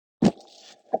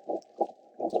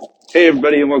Hey,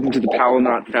 everybody, and welcome to the Powell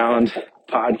Not Found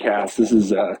podcast. This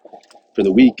is for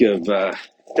the week of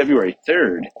February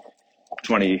 3rd,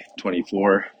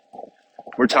 2024.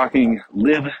 We're talking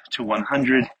Live to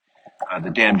 100, the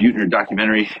Dan Buettner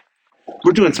documentary.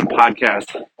 We're doing some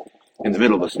podcasts in the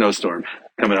middle of a snowstorm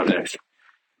coming up next.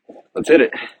 Let's hit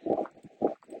it.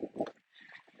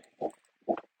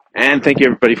 And thank you,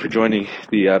 everybody, for joining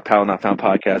the Powell Not Found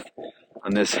podcast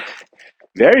on this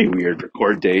very weird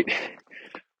record date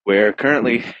where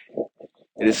currently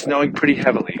it is snowing pretty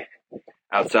heavily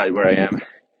outside where I am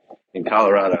in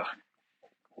Colorado,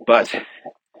 but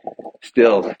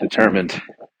still determined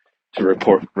to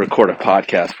record a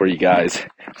podcast for you guys.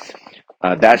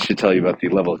 That should tell you about the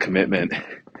level of commitment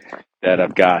that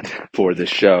I've got for this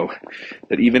show,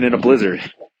 that even in a blizzard,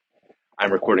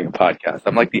 I'm recording a podcast.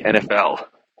 I'm like the NFL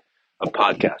of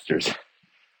podcasters.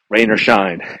 Rain or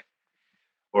shine,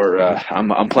 or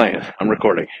I'm playing, I'm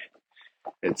recording.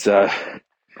 I'm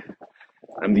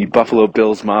the Buffalo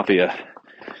Bills Mafia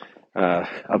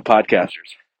of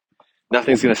podcasters.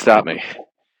 Nothing's going to stop me,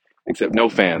 except no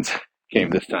fans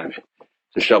came this time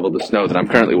to shovel the snow that I'm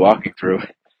currently walking through.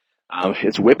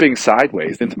 It's whipping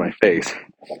sideways into my face.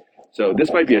 So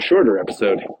this might be a shorter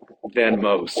episode than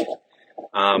most.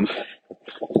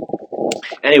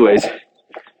 Anyways,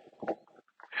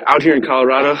 out here in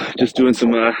Colorado, just doing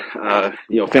some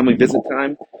family visit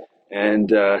time,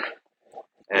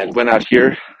 and went out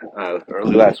here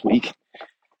early last week,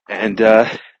 and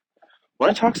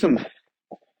want to talk some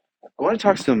Live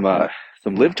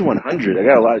to 100. I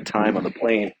got a lot of time on the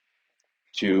plane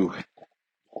to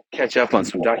catch up on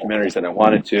some documentaries that I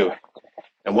wanted to,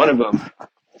 and one of them,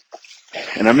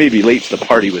 and I may be late to the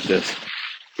party with this,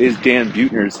 is Dan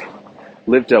Buettner's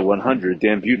Live to 100.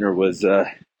 Dan Buettner was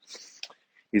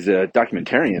he's a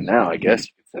documentarian now, I guess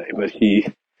you could say, but he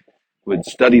would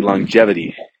study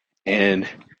longevity and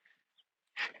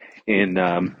in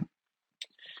around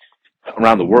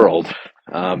the world,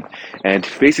 and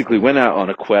basically went out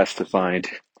on a quest to find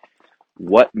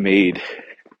what made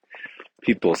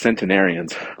people,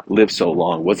 centenarians, live so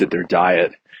long. Was it their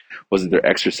diet? Was it their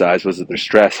exercise? Was it their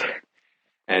stress?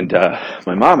 And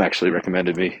my mom actually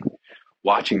recommended me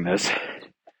watching this,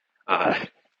 and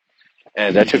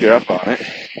I took her up on it,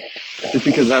 just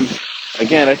because I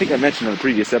think I mentioned on the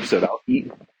previous episode, I'll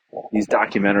eat these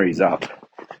documentaries up.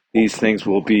 These things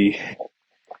will be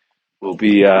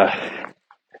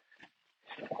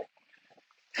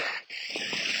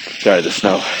sorry, the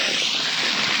snow.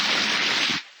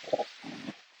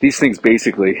 These things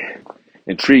basically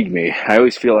intrigue me. I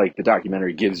always feel like the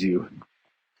documentary gives you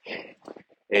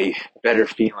a better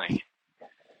feeling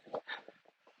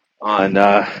on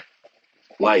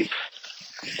life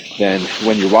than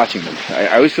when you're watching them.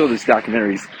 I always feel these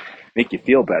documentaries make you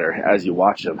feel better as you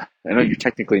watch them. I know you're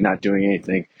technically not doing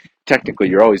anything. Technically,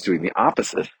 you're always doing the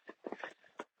opposite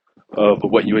of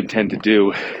what you intend to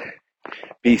do,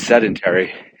 be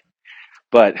sedentary.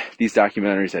 But these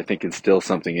documentaries, I think, instill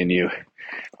something in you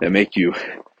that make you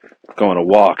go on a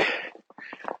walk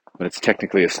when it's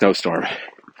technically a snowstorm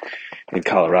in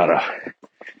Colorado,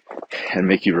 and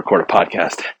make you record a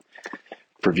podcast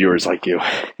for viewers like you.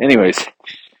 Anyways,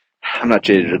 I'm not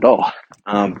jaded at all.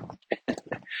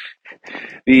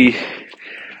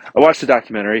 I watched the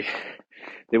documentary.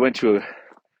 They went to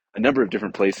a number of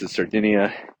different places,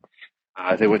 Sardinia.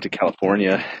 They went to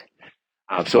California.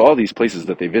 So all these places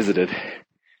that they visited,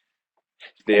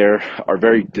 there are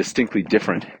very distinctly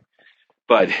different,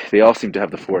 but they all seem to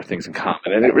have the four things in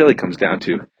common. And it really comes down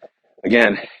to,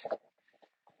 again,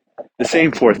 the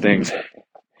same four things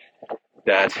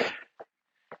that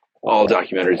all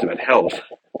documentaries about health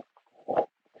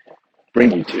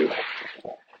bring you to,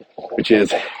 which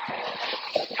is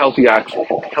healthy,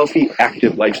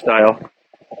 active lifestyle,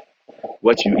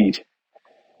 what you eat,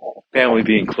 family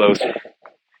being close,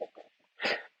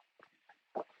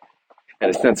 and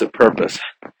a sense of purpose.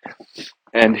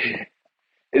 And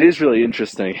it is really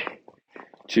interesting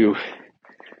to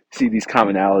see these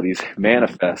commonalities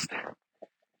manifest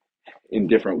in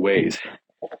different ways.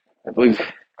 I believe it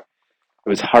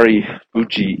was Hari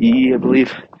Buchi, I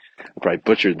believe. I probably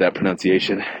butchered that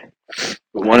pronunciation.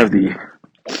 But one of the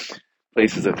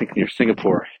places, I think near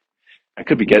Singapore, I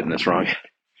could be getting this wrong,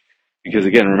 because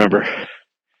again, remember,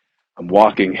 I'm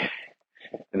walking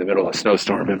in the middle of a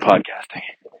snowstorm and podcasting,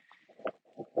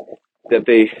 that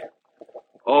they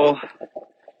all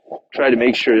try to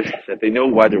make sure that they know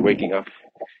why they're waking up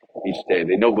each day.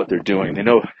 They know what they're doing. They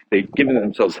know they've given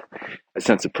themselves a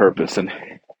sense of purpose. And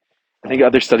I think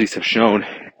other studies have shown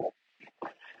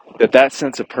that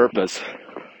sense of purpose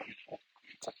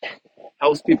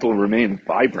helps people remain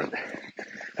vibrant,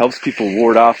 helps people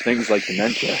ward off things like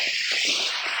dementia,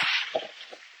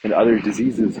 and other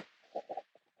diseases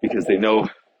because they know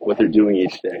what they're doing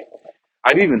each day.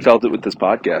 I've even felt it with this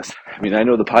podcast. I mean, I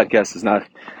know the podcast is not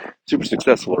super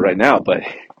successful right now, but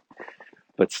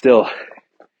still,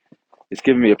 it's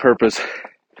given me a purpose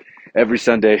every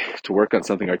Sunday to work on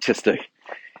something artistic,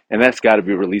 and that's got to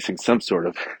be releasing some sort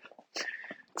of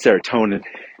serotonin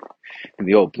in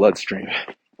the old bloodstream.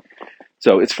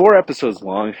 So it's 4 episodes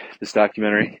long, this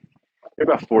documentary. They're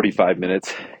about 45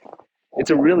 minutes. It's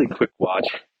a really quick watch,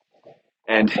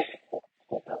 and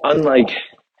unlike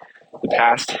the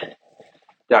past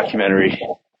documentary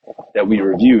that we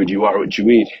reviewed, You Are What You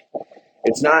Eat,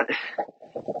 it's not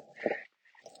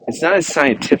as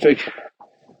scientific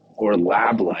or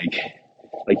lab-like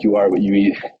You Are What You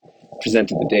Eat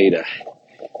presented the data.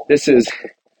 This is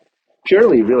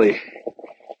purely really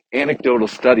anecdotal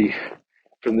study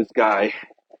from this guy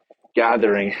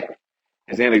gathering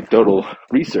his anecdotal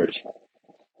research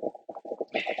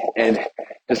and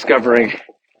discovering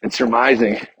and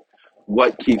surmising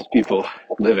what keeps people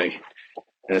living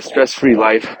in a stress-free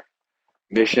life,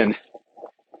 mission,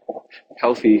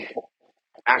 healthy,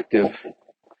 active,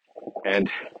 and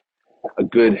a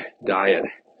good diet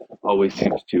always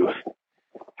seems to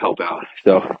help out.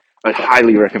 So I'd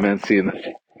highly recommend seeing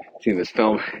this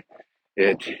film.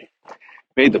 It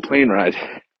made the plane ride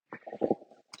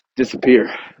disappear,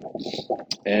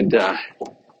 and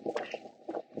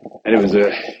it was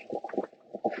a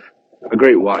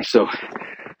great watch. So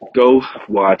go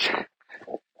watch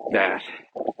that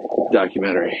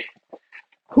documentary.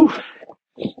 Whew.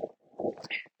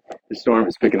 The storm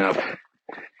is picking up.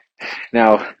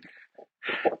 Now,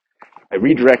 I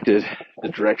redirected the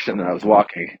direction that I was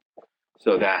walking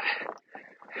so that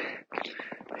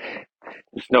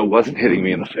the snow wasn't hitting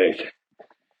me in the face.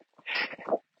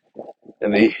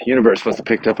 And the universe must have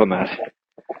picked up on that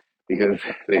because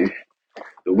the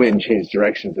wind changed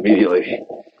directions immediately,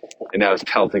 and now it's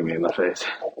pelting me in the face.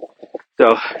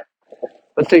 So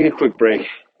let's take a quick break,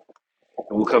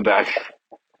 and we'll come back.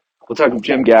 We'll talk with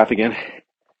Jim Gaffigan, and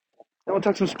we'll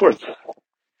talk some sports.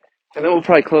 And then we'll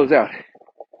probably close out,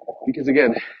 because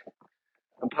again,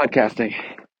 I'm podcasting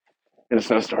in a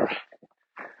snowstorm.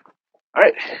 All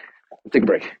right, let's take a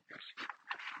break.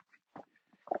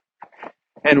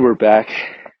 And we're back.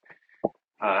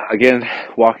 Again,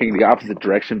 walking the opposite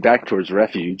direction, back towards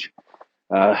refuge.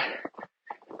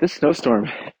 This snowstorm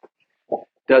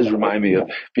does remind me of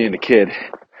being a kid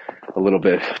a little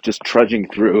bit, just trudging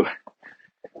through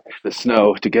the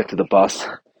snow to get to the bus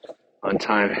on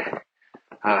time.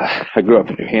 I grew up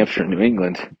in New Hampshire, New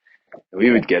England, and we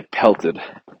would get pelted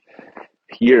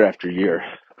year after year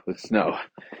with snow.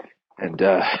 And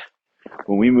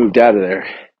when we moved out of there,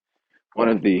 one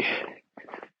of the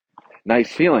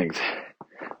nice feelings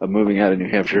of moving out of New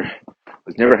Hampshire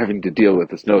was never having to deal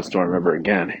with a snowstorm ever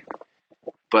again,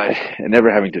 and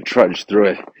never having to trudge through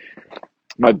it.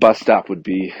 My bus stop would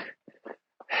be,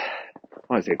 I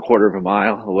want to say, a quarter of a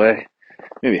mile away,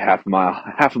 maybe half a mile.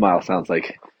 Half a mile sounds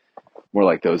like more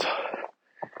like those,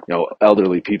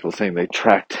 elderly people saying they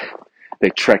trekked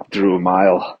through a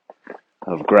mile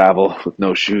of gravel with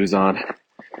no shoes on.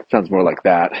 Sounds more like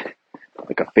that,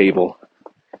 like a fable.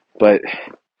 But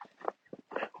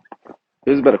it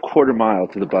was about a quarter mile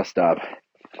to the bus stop,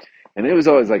 and it was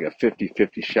always like a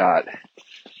 50-50 shot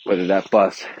whether that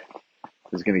bus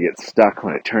was going to get stuck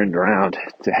when it turned around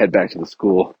to head back to the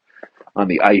school on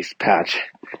the ice patch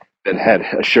that had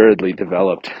assuredly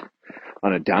developed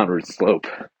on a downward slope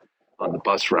on the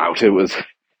bus route. It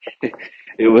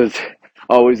was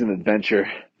always an adventure,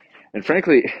 and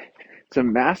frankly,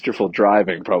 some masterful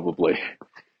driving probably.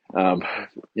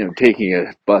 Taking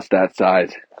a bus that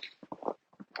size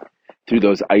through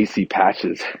those icy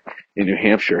patches in New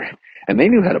Hampshire, and they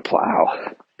knew how to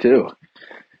plow too,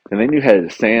 and they knew how to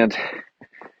sand.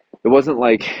 It wasn't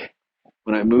like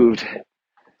when I moved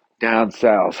down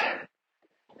south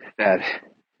that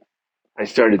I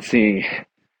started seeing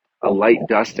a light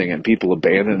dusting and people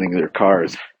abandoning their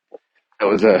cars. That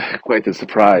was quite the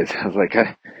surprise. I was like,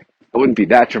 I wouldn't be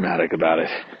that dramatic about it,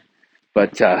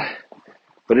 but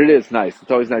it is nice.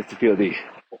 It's always nice to feel the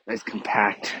nice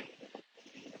compact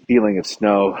feeling of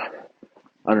snow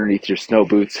underneath your snow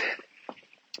boots.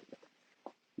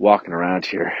 Walking around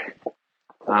here.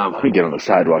 Let me get on the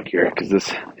sidewalk here because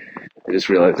I just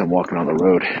realized I'm walking on the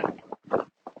road.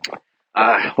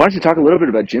 Why don't you talk a little bit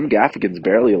about Jim Gaffigan's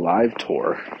Barely Alive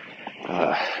tour? Do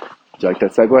you like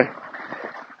that segue?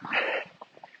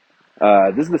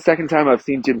 This is the second time I've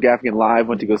seen Jim Gaffigan live.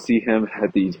 Went to go see him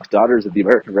at the Daughters of the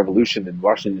American Revolution in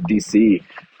Washington, D.C.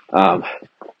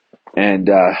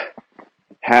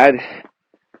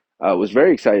 Was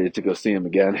very excited to go see him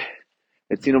again.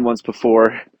 I'd seen him once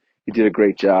before. He did a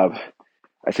great job.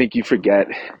 I think you forget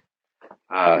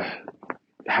uh,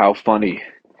 how funny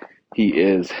he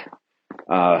is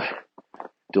uh,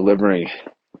 delivering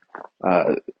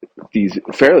uh, these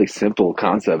fairly simple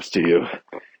concepts to you,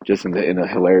 just in a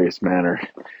hilarious manner,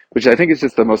 which I think is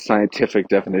just the most scientific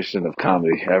definition of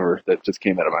comedy ever that just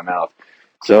came out of my mouth.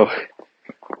 So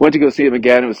went to go see him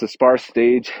again. It was a sparse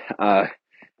stage.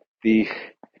 The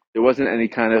There wasn't any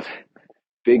kind of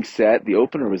big set. The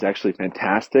opener was actually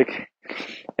fantastic,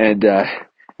 and it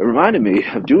reminded me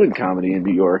of doing comedy in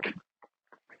New York,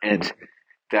 and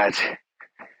that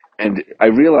and I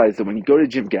realized that when you go to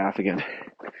Jim Gaffigan,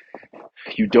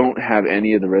 you don't have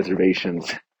any of the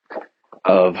reservations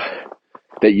of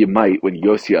that you might when you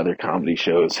go see other comedy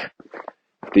shows.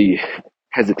 The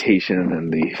hesitation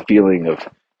and the feeling of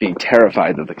being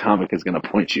terrified that the comic is going to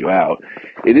point you out.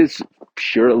 It is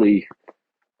purely,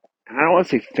 and I don't want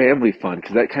to say family fun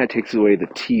because that kind of takes away the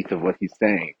teeth of what he's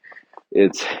saying.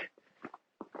 It's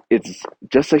it's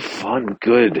just a fun,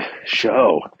 good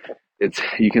show.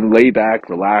 You can lay back,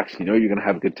 relax. You know you're going to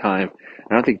have a good time.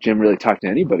 I don't think Jim really talked to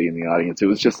anybody in the audience. It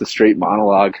was just a straight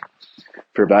monologue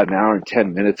for about an hour and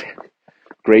 10 minutes.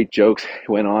 Great jokes.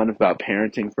 Went on about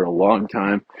parenting for a long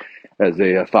time. As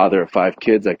a father of 5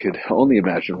 kids, I could only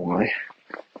imagine why.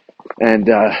 And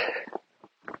I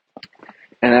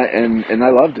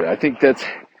loved it. I think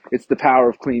it's the power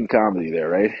of clean comedy there,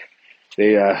 right?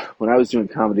 They when I was doing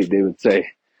comedy, they would say,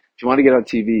 if you want to get on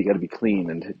TV, you got to be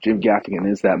clean. And Jim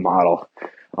Gaffigan is that model,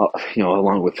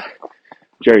 along with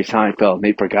Jerry Seinfeld,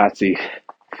 Nate Bargatze.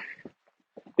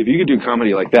 If you can do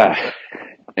comedy like that,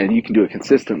 and you can do it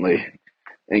consistently,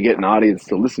 and get an audience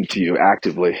to listen to you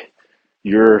actively,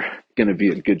 you're going to be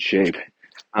in good shape.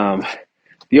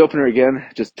 The opener, again,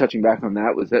 just touching back on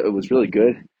that, it was really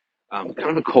good. Kind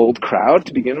of a cold crowd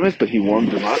to begin with, but he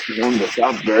warmed us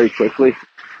up very quickly.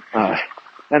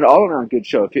 And all around good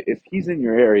show. If he's in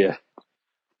your area,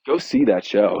 go see that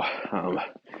show.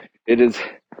 It is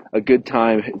a good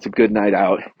time. It's a good night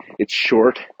out. It's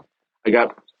short. I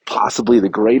got possibly the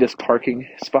greatest parking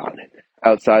spot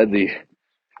outside the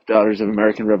Daughters of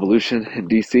American Revolution in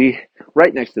DC,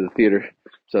 right next to the theater.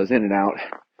 So I was in and out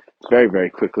very, very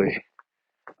quickly.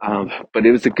 But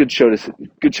it was a good show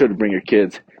to bring your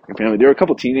kids and family. There were a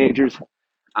couple teenagers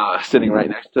sitting right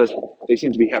next to us. They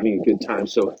seem to be having a good time.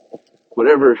 So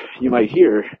whatever you might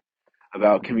hear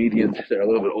about comedians that are a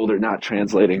little bit older not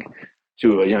translating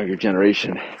to a younger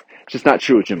generation, it's just not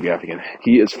true with Jim Gaffigan.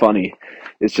 He is funny.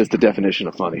 It's just the definition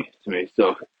of funny to me.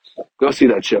 So go see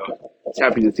that show. It's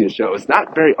happy to see a show. It's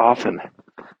not very often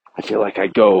I feel like I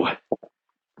go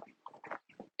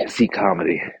to see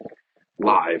comedy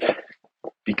live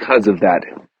because of that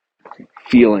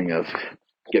feeling of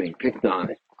getting picked on.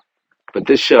 But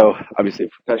this show, obviously a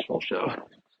professional show,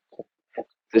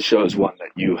 this show is one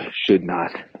that you should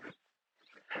not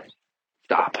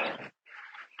stop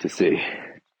to see.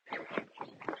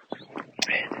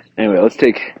 Anyway, let's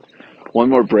take one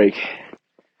more break,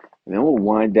 and then we'll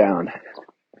wind down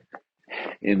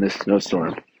in this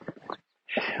snowstorm,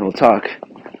 and we'll talk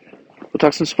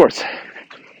some sports.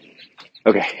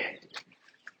 Okay,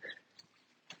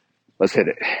 let's hit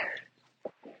it.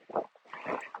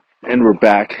 And we're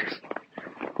back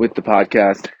with the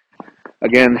podcast.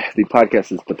 Again, the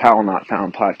podcast is the Powell Not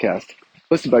Found podcast,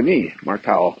 hosted by me, Mark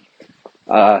Powell.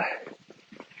 And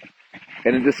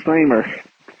a disclaimer,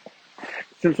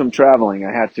 since I'm traveling,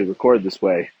 I had to record this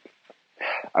way.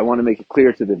 I want to make it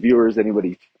clear to the viewers,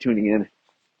 anybody tuning in,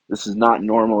 this is not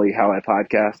normally how I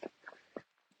podcast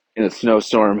in a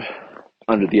snowstorm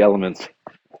under the elements,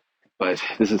 but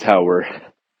this is how we're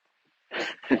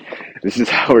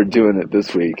doing it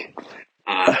this week.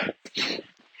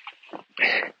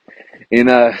 In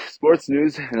sports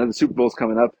news, I know the Super Bowl's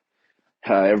coming up.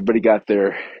 Everybody got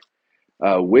their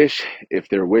wish, if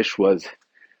their wish was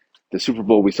the Super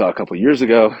Bowl we saw a couple years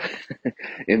ago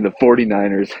in the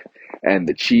 49ers and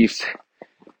the Chiefs.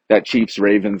 That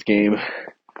Chiefs-Ravens game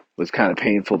was kind of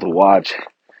painful to watch.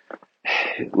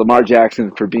 Lamar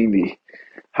Jackson, for being the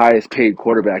highest paid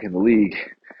quarterback in the league,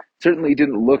 certainly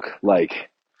didn't look like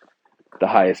the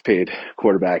highest paid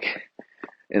quarterback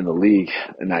in the league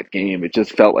in that game. It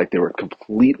just felt like they were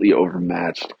completely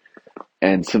overmatched,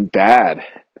 and some bad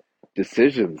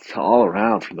decisions all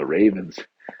around from the Ravens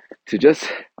to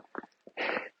just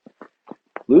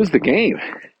lose the game.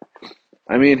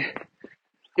 I mean,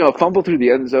 a fumble through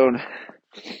the end zone.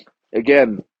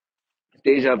 Again,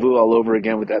 deja vu all over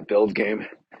again with that Bills game.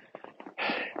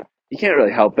 You can't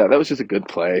really help that. That was just a good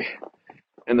play.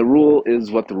 And the rule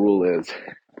is what the rule is.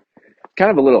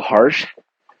 Kind of a little harsh,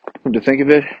 come to think of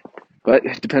it, but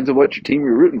it depends on what your team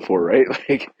you're rooting for, right?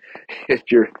 Like, if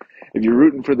you're If you're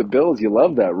rooting for the Bills, you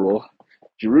love that rule.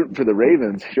 If you're rooting for the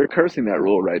Ravens, you're cursing that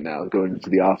rule right now going into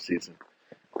the offseason.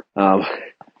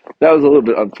 That was a little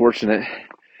bit unfortunate.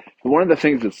 But one of the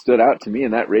things that stood out to me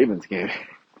in that Ravens game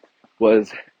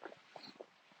was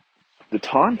the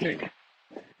taunting.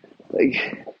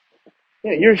 Like,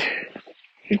 yeah, your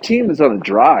team is on a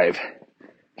drive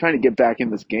trying to get back in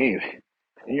this game,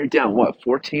 and you're down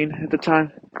 14 at the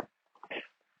time.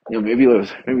 Maybe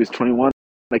it was 21.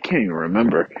 I can't even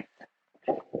remember.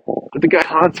 But the guy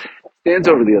stands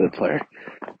over the other player,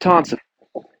 taunts him,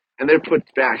 and they're put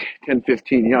back 10,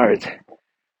 15 yards.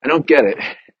 I don't get it.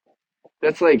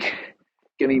 That's like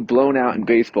getting blown out in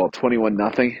baseball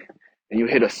 21-0, and you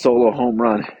hit a solo home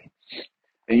run,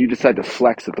 and you decide to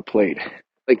flex at the plate.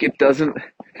 Like,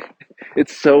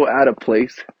 it's so out of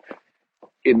place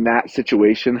in that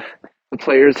situation. The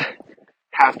players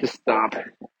have to stop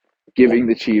giving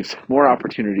the Chiefs more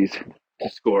opportunities to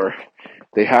score.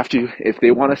 They have to, if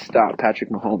they want to stop Patrick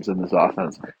Mahomes in this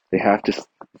offense, they have to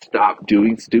stop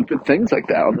doing stupid things like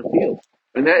that on the field.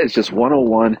 And that is just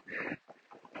 101,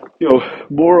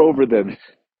 more over than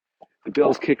the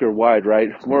Bills kicker wide, right?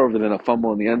 More over than a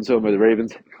fumble in the end zone by the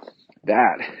Ravens.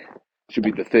 That should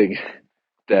be the thing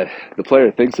that the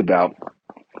player thinks about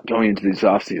going into this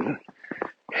offseason.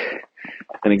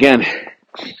 And again,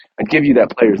 I'd give you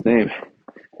that player's name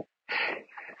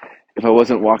if I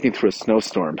wasn't walking through a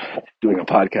snowstorm doing a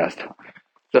podcast.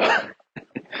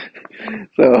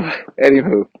 So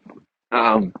anywho,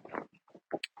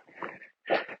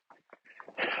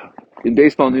 in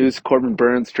baseball news, Corbin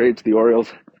Burns traded to the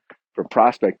Orioles for a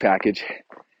prospect package,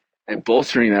 and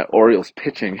bolstering that Orioles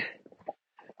pitching.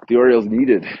 The Orioles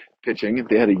needed pitching.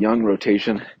 They had a young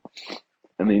rotation,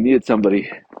 and they needed somebody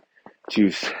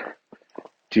to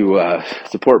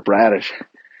support Bradish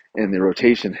in the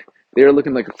rotation. They are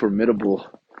looking like a formidable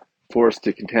force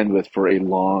to contend with for a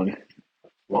long,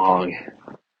 long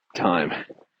time.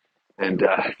 And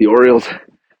the Orioles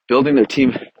building their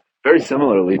team very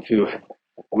similarly to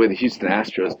the way the Houston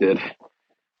Astros did,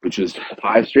 which was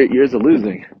 5 straight years of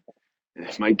losing.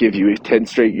 It might give you 10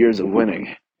 straight years of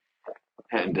winning.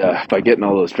 And by getting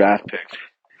all those draft picks,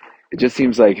 it just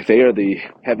seems like they are the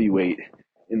heavyweight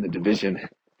in the division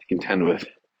to contend with.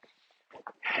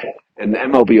 And the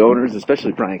MLB owners,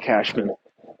 especially Brian Cashman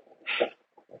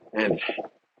and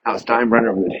Al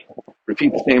Steinbrenner, would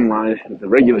repeat the same line: the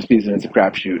regular season is a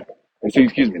crapshoot. The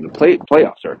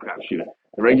playoffs are a crapshoot.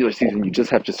 The regular season, you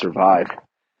just have to survive.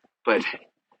 But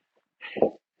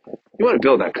you want to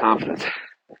build that confidence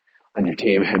on your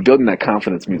team, and building that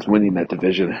confidence means winning that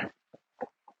division.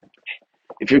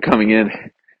 If you're coming in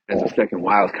as a second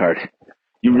wild card,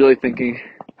 you really thinking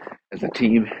as a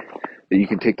team that you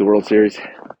can take the World Series?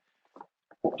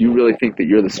 Do you really think that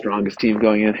you're the strongest team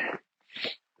going in?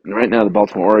 And right now, the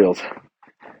Baltimore Orioles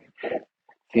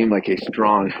seem like a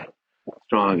strong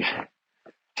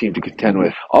team to contend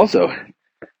with. Also,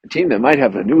 a team that might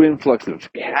have a new influx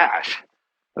of cash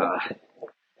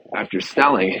after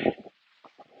selling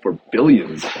for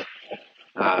billions.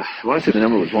 I want to say the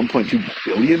number was $1.2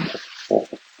 billion.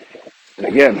 And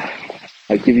again,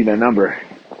 I'd give you that number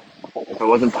if I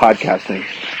wasn't podcasting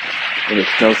in a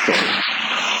snowstorm.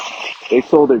 They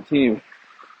sold their team,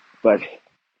 but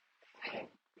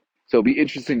so it'll be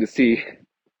interesting to see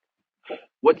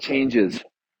what changes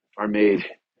are made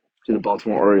to the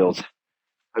Baltimore Orioles.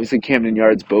 Obviously, Camden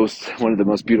Yards boasts one of the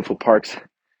most beautiful parks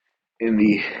in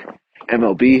the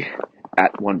MLB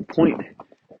at one point.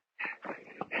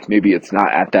 Maybe it's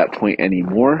not at that point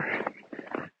anymore.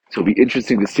 So it'll be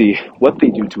interesting to see what they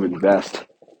do to invest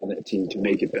in that team to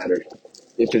make it better.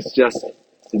 If it's just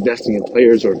investing in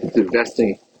players, or if it's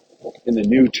investing in the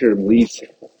new term lease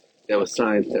that was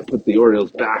signed that put the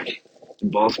Orioles back in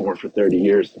Baltimore for 30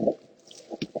 years.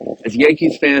 As a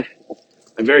Yankees fan,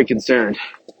 I'm very concerned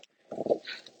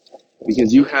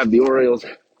because you have the Orioles,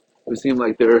 who seem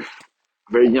like they're a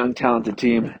very young, talented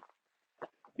team.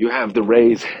 You have the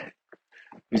Rays,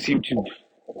 who seem to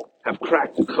have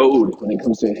cracked the code when it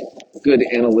comes to good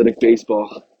analytic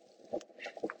baseball.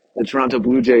 The Toronto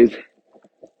Blue Jays,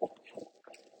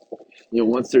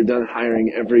 once they're done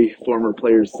hiring every former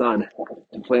player's son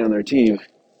to play on their team,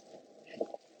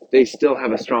 they still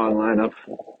have a strong lineup.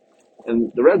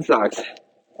 And the Red Sox,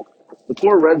 the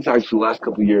poor Red Sox for the last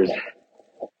couple of years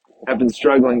have been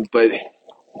struggling, but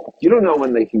you don't know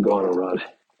when they can go on a run.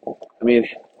 I mean,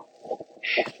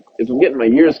 if I'm getting my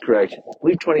years correct, I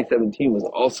believe 2017 was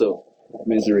also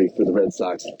misery for the Red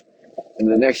Sox.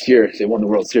 And the next year, they won the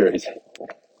World Series.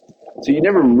 So you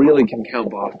never really can count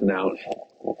Boston out.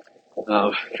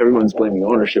 Everyone's blaming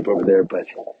ownership over there, but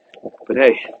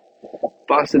hey,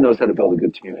 Boston knows how to build a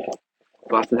good team.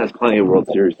 Boston has plenty of World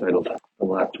Series titles in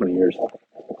the last 20 years.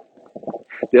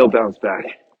 They'll bounce back.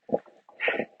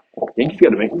 Yankees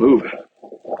got to make a move.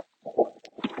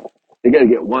 They got to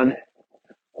get one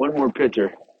more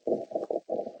pitcher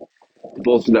to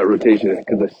bolster that rotation,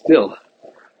 because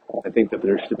I think that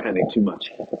they're depending too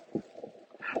much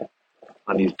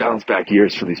on these bounce back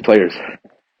years for these players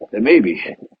that maybe,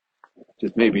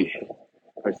 just maybe,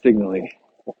 are signaling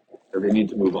that they need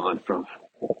to move on from.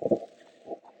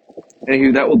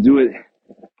 Anywho, that will do it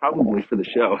probably for the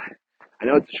show. I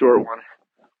know it's a short one.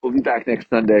 We'll be back next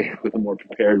Sunday with a more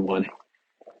prepared one,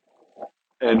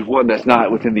 and one that's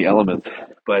not within the elements,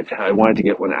 but I wanted to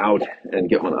get one out and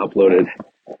get one uploaded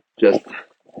just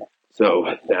so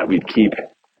that we'd keep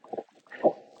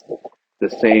the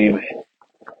same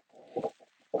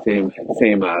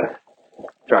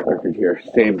track record here,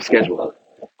 same schedule.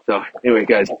 So anyway,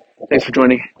 guys, thanks for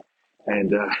joining,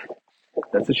 and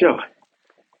that's the show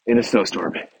in a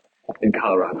snowstorm in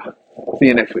Colorado. See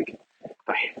you next week.